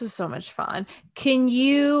 This was so much fun. Can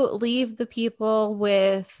you leave the people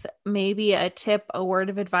with maybe a tip, a word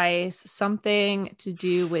of advice, something to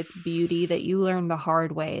do with beauty that you learned the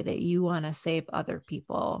hard way that you want to save other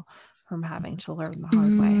people from having to learn the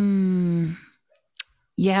hard way?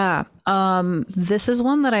 Yeah. This is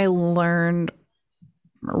one that I learned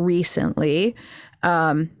recently.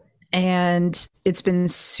 And it's been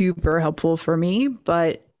super helpful for me,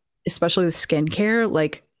 but especially with skincare,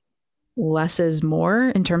 like less is more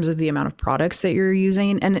in terms of the amount of products that you're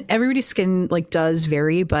using. And everybody's skin like does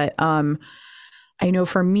vary, but I know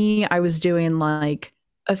for me, I was doing like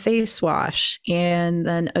a face wash and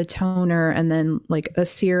then a toner and then like a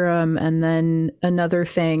serum and then another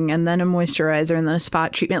thing and then a moisturizer and then a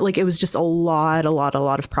spot treatment. Like it was just a lot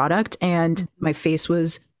of product, and my face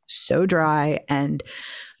was so dry. And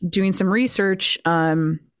doing some research,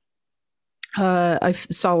 I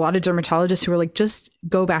saw a lot of dermatologists who were like, just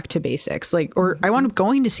go back to basics. Like, or I wound up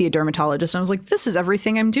going to see a dermatologist and I was like, this is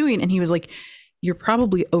everything I'm doing. And he was like, you're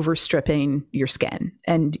probably overstripping your skin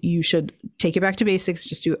and you should take it back to basics.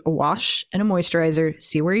 Just do a wash and a moisturizer,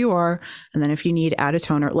 see where you are. And then if you need, add a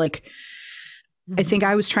toner. Like, I think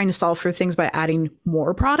I was trying to solve for things by adding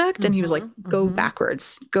more product. And he was like, go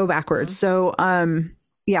backwards. So,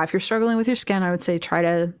 yeah, if you're struggling with your skin, I would say try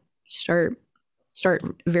to start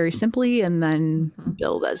very simply and then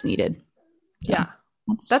build as needed. So yeah.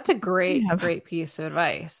 That's a great piece of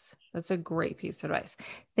advice. That's a great piece of advice.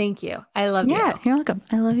 Thank you. I love you. Yeah, you're welcome.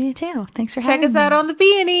 I love you too. Thanks for having me. Check us out on the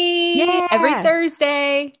Peony every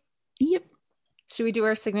Thursday. Yep. Should we do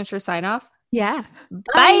our signature sign off? Yeah.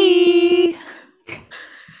 Bye.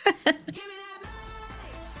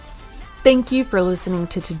 Thank you for listening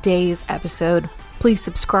to today's episode. Please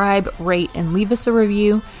subscribe, rate, and leave us a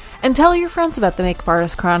review. And tell your friends about the Makeup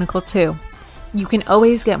Artist Chronicle too. You can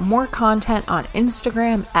always get more content on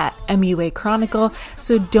Instagram at MUA Chronicle,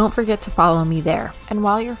 so don't forget to follow me there. And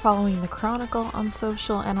while you're following the Chronicle on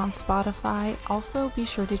social and on Spotify, also be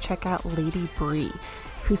sure to check out Lady Bree,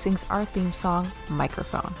 who sings our theme song,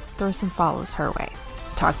 Microphone. Throw some follows her way.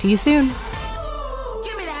 Talk to you soon.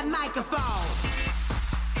 Give me that microphone.